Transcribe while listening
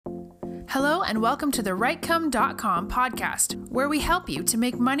Hello and welcome to the Writecome.com podcast, where we help you to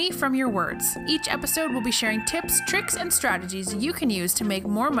make money from your words. Each episode will be sharing tips, tricks, and strategies you can use to make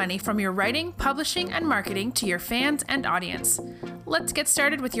more money from your writing, publishing, and marketing to your fans and audience. Let's get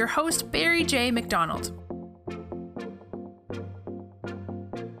started with your host, Barry J. McDonald.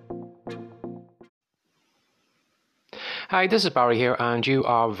 Hi, this is Barry here, and you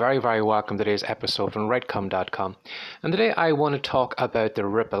are very, very welcome to today's episode from Writecome.com. And today I want to talk about the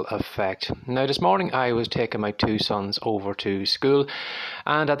ripple effect. Now, this morning I was taking my two sons over to school,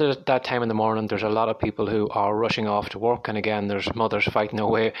 and at that time in the morning there's a lot of people who are rushing off to work, and again there's mothers fighting their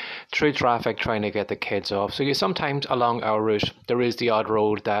way through traffic trying to get the kids off. So sometimes along our route there is the odd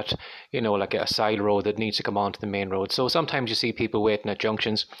road that, like a side road that needs to come onto the main road. So sometimes you see people waiting at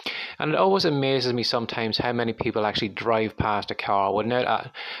junctions, and it always amazes me sometimes how many people actually drive past a car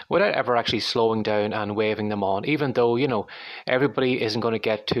without ever actually slowing down and waving them on, even though everybody isn't going to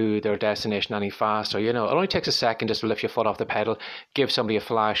get to their destination any faster. It only takes a second just to lift your foot off the pedal, give somebody a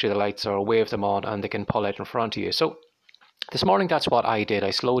flash of the lights or wave them on, and they can pull out in front of you. So this morning, that's what I did. I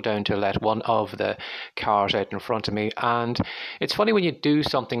slowed down to let one of the cars out in front of me. And it's funny when you do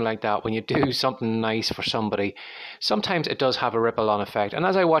something like that, when you do something nice for somebody, sometimes it does have a ripple-on effect. And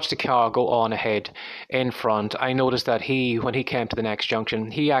as I watched the car go on ahead in front, I noticed that when he came to the next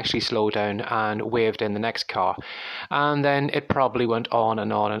junction, he actually slowed down and waved in the next car. And then it probably went on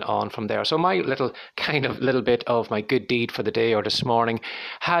and on and on from there. So my little bit of my good deed for the day or this morning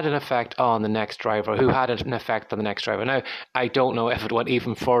had an effect on the next driver, who had an effect on the next driver. Now, I don't know if it went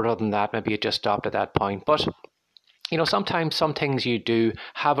even further than that. Maybe it just stopped at that point. But sometimes some things you do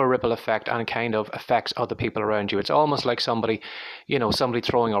have a ripple effect and kind of affects other people around you. It's almost like somebody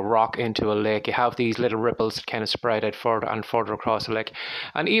throwing a rock into a lake. You have these little ripples that kind of spread out further and further across the lake.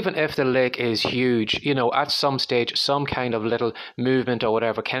 And even if the lake is huge, at some stage, some kind of little movement or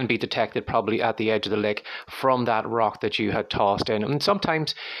whatever can be detected probably at the edge of the lake from that rock that you had tossed in. And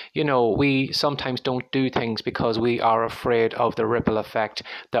sometimes, we sometimes don't do things because we are afraid of the ripple effect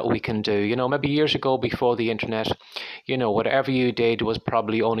that we can do. Maybe years ago before the internet, whatever you did was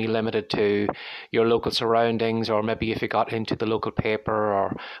probably only limited to your local surroundings, or maybe if you got into the local paper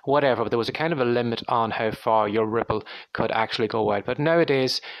or whatever, but there was a kind of a limit on how far your ripple could actually go out. But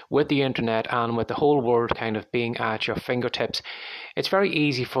nowadays, with the internet and with the whole world kind of being at your fingertips, it's very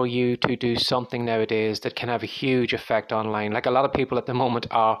easy for you to do something nowadays that can have a huge effect online. Like a lot of people at the moment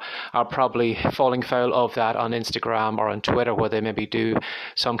are probably falling foul of that on Instagram or on Twitter, where they maybe do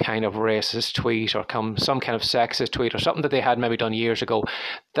some kind of racist tweet or some kind of sexist tweet or something that they had maybe done years ago.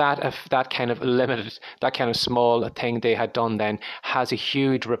 That kind of limited, that kind of small thing they had done then has a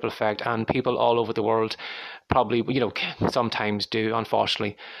huge ripple effect, and people all over the world probably, sometimes do,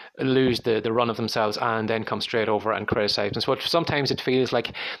 unfortunately, lose the run of themselves and then come straight over and criticize. And so sometimes it feels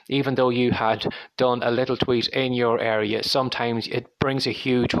like even though you had done a little tweet in your area, sometimes it brings a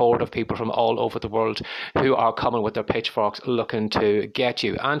huge horde of people from all over the world who are coming with their pitchforks looking to get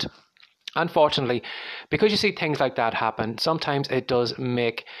you. And unfortunately, because you see things like that happen, sometimes it does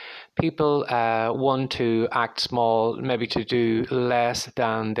make people want to act small, maybe to do less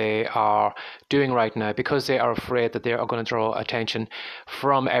than they are doing right now, because they are afraid that they are going to draw attention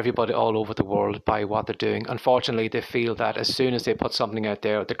from everybody all over the world by what they're doing. Unfortunately, they feel that as soon as they put something out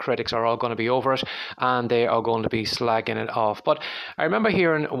there, the critics are all going to be over it and they are going to be slagging it off. But I remember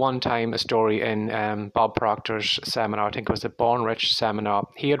hearing one time a story in Bob Proctor's seminar. I think it was the Born Rich seminar.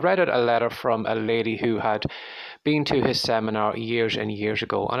 He had read out a letter from a lady who had been to his seminar years and years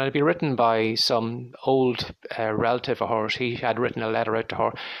ago, and it had been written by some old relative of hers. He had written a letter out to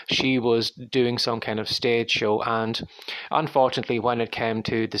her. She was doing some kind of stage show, and unfortunately when it came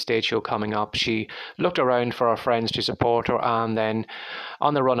to the stage show coming up, she looked around for her friends to support her, and then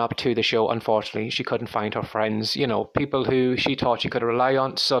on the run up to the show, unfortunately she couldn't find her friends. People who she thought she could rely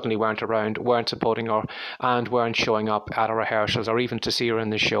on suddenly weren't around, weren't supporting her, and weren't showing up at her rehearsals or even to see her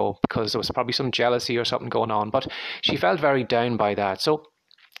in the show, because there was probably some jealousy or something going on. But she felt very down by that. So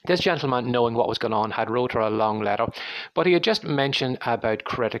this gentleman, knowing what was going on, had wrote her a long letter, but he had just mentioned about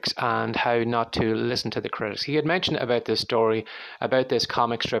critics and how not to listen to the critics. He had mentioned about this story, about this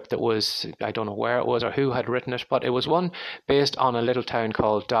comic strip that was, I don't know where it was or who had written it, but it was one based on a little town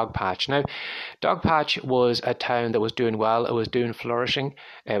called Dogpatch. Now, Dogpatch was a town that was doing well. It was doing flourishing.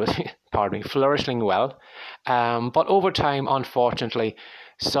 It was, flourishing well. But over time, unfortunately,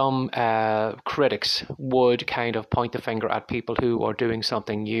 some critics would kind of point the finger at people who were doing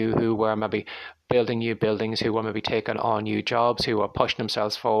something new, who were maybe building new buildings, who were maybe taking on new jobs, who were pushing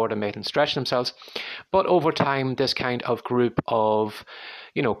themselves forward and making stretch themselves. But over time, this kind of group of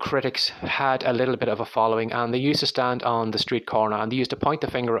critics had a little bit of a following, and they used to stand on the street corner and they used to point the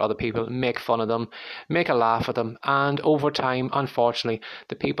finger at other people, make fun of them, make a laugh at them. And over time, unfortunately,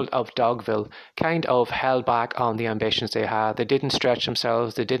 the people of Dogville kind of held back on the ambitions they had. They didn't stretch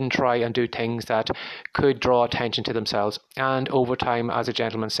themselves. They didn't try and do things that could draw attention to themselves. And over time, as a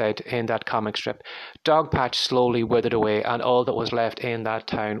gentleman said in that comic strip, Dogpatch slowly withered away, and all that was left in that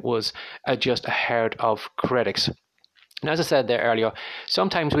town was just a herd of critics. And as I said there earlier,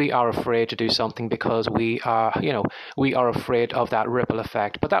 sometimes we are afraid to do something because we are afraid of that ripple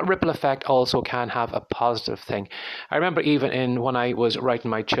effect. But that ripple effect also can have a positive thing. I remember even when I was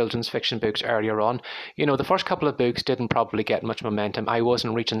writing my children's fiction books earlier on, the first couple of books didn't probably get much momentum. I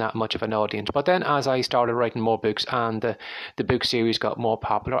wasn't reaching that much of an audience. But then as I started writing more books and the book series got more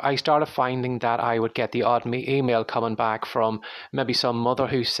popular, I started finding that I would get the odd email coming back from maybe some mother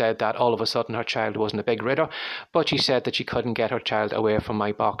who said that all of a sudden her child wasn't a big reader, but she said that she couldn't get her child away from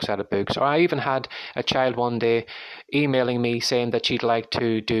my box set of books. Or I even had a child one day emailing me saying that she'd like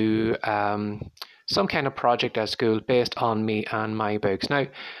to do some kind of project at school based on me and my books. Now,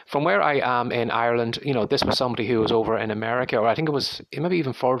 from where I am in Ireland, this was somebody who was over in America, or I think it was maybe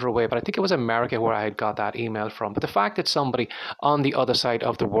even further away, but I think it was America where I had got that email from. But the fact that somebody on the other side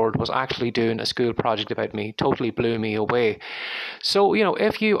of the world was actually doing a school project about me totally blew me away. So,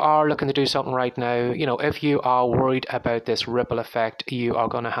 if you are looking to do something right now, if you are worried about this ripple effect you are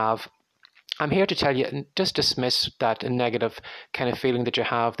going to have, I'm here to tell you, just dismiss that negative kind of feeling that you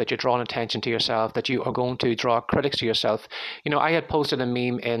have, that you're drawing attention to yourself, that you are going to draw critics to yourself. I had posted a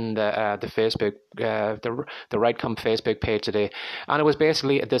meme in the Facebook, the Right Come Facebook page today, and it was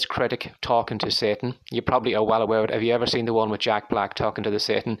basically this critic talking to Satan. You probably are well aware of it. Have you ever seen the one with Jack Black talking to the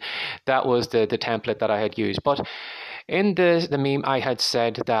Satan? That was the template that I had used. But in the meme, I had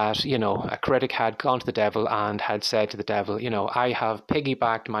said that, a critic had gone to the devil and had said to the devil, I have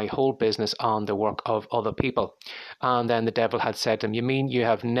piggybacked my whole business on the work of other people. And then the devil had said to him, you mean you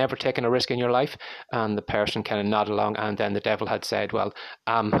have never taken a risk in your life? And the person kind of nodded along. And then the devil had said, well,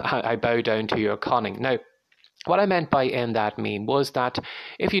 I bow down to your cunning. Now, what I meant by in that meme was that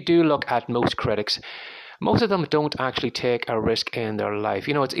if you do look at most critics, most of them don't actually take a risk in their life.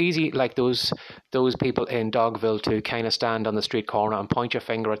 It's easy, like those people in Dogville, to kind of stand on the street corner and point your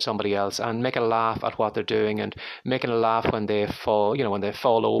finger at somebody else and make a laugh at what they're doing, and making a laugh when they fall, when they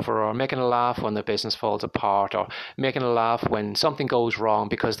fall over, or making a laugh when the business falls apart, or making a laugh when something goes wrong,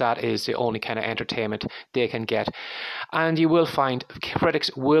 because that is the only kind of entertainment they can get. And you will find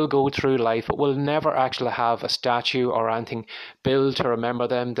critics will go through life, but will never actually have a statue or anything built to remember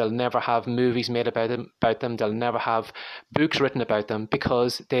them. They'll never have movies made about them. They'll never have books written about them,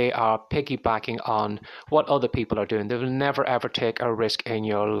 because they are piggybacking on what other people are doing. They will never ever take a risk in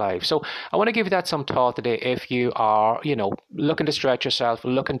your life. So I want to give you that some thought today. If you are, looking to stretch yourself,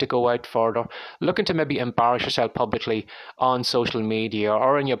 looking to go out further, looking to maybe embarrass yourself publicly on social media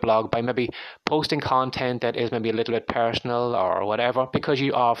or in your blog by maybe posting content that is maybe a little bit personal or whatever, because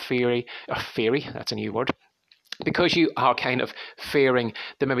you are feary, that's a new word, because you are kind of fearing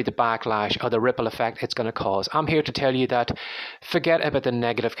maybe the backlash or the ripple effect it's going to cause. I'm here to tell you that forget about the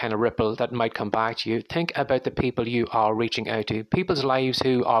negative kind of ripple that might come back to you. Think about the people you are reaching out to, people's lives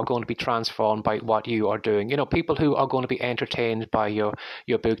who are going to be transformed by what you are doing. People who are going to be entertained by your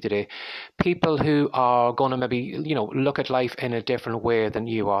book today, people who are going to maybe, look at life in a different way than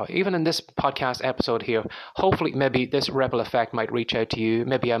you are. Even in this podcast episode here, hopefully maybe this ripple effect might reach out to you.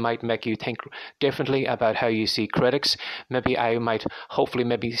 Maybe I might make you think differently about how you see critics. Maybe I might hopefully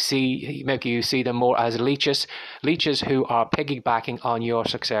make you see them more as leeches who are piggybacking on your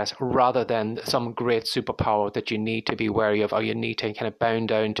success rather than some great superpower that you need to be wary of, or you need to kind of bound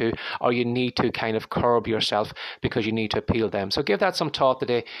down to, or you need to kind of curb yourself because you need to appeal them. So give that some thought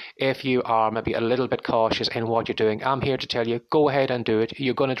today. If you are maybe a little bit cautious in what you're doing, I'm here to tell you, go ahead and do it.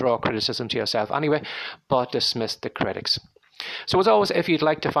 You're going to draw criticism to yourself anyway, but dismiss the critics. So as always, if you'd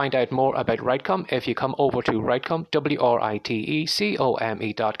like to find out more about Writecome, if you come over to Writecome,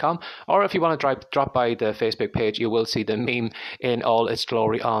 WRITECOME.com, or if you want to drop by the Facebook page, you will see the meme in all its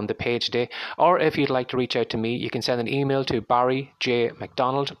glory on the page today. Or if you'd like to reach out to me, you can send an email to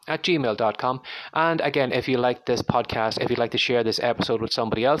barryjmcdonald@gmail.com. And again, if you like this podcast, if you'd like to share this episode with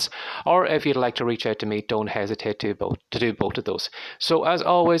somebody else, or if you'd like to reach out to me, don't hesitate to do both of those. So as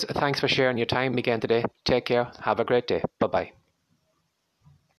always, thanks for sharing your time again today. Take care. Have a great day. Bye-bye.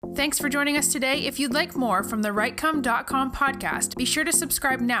 Thanks for joining us today. If you'd like more from the Writecome.com podcast, be sure to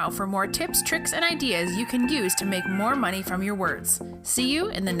subscribe now for more tips, tricks, and ideas you can use to make more money from your words. See you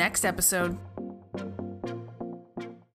in the next episode.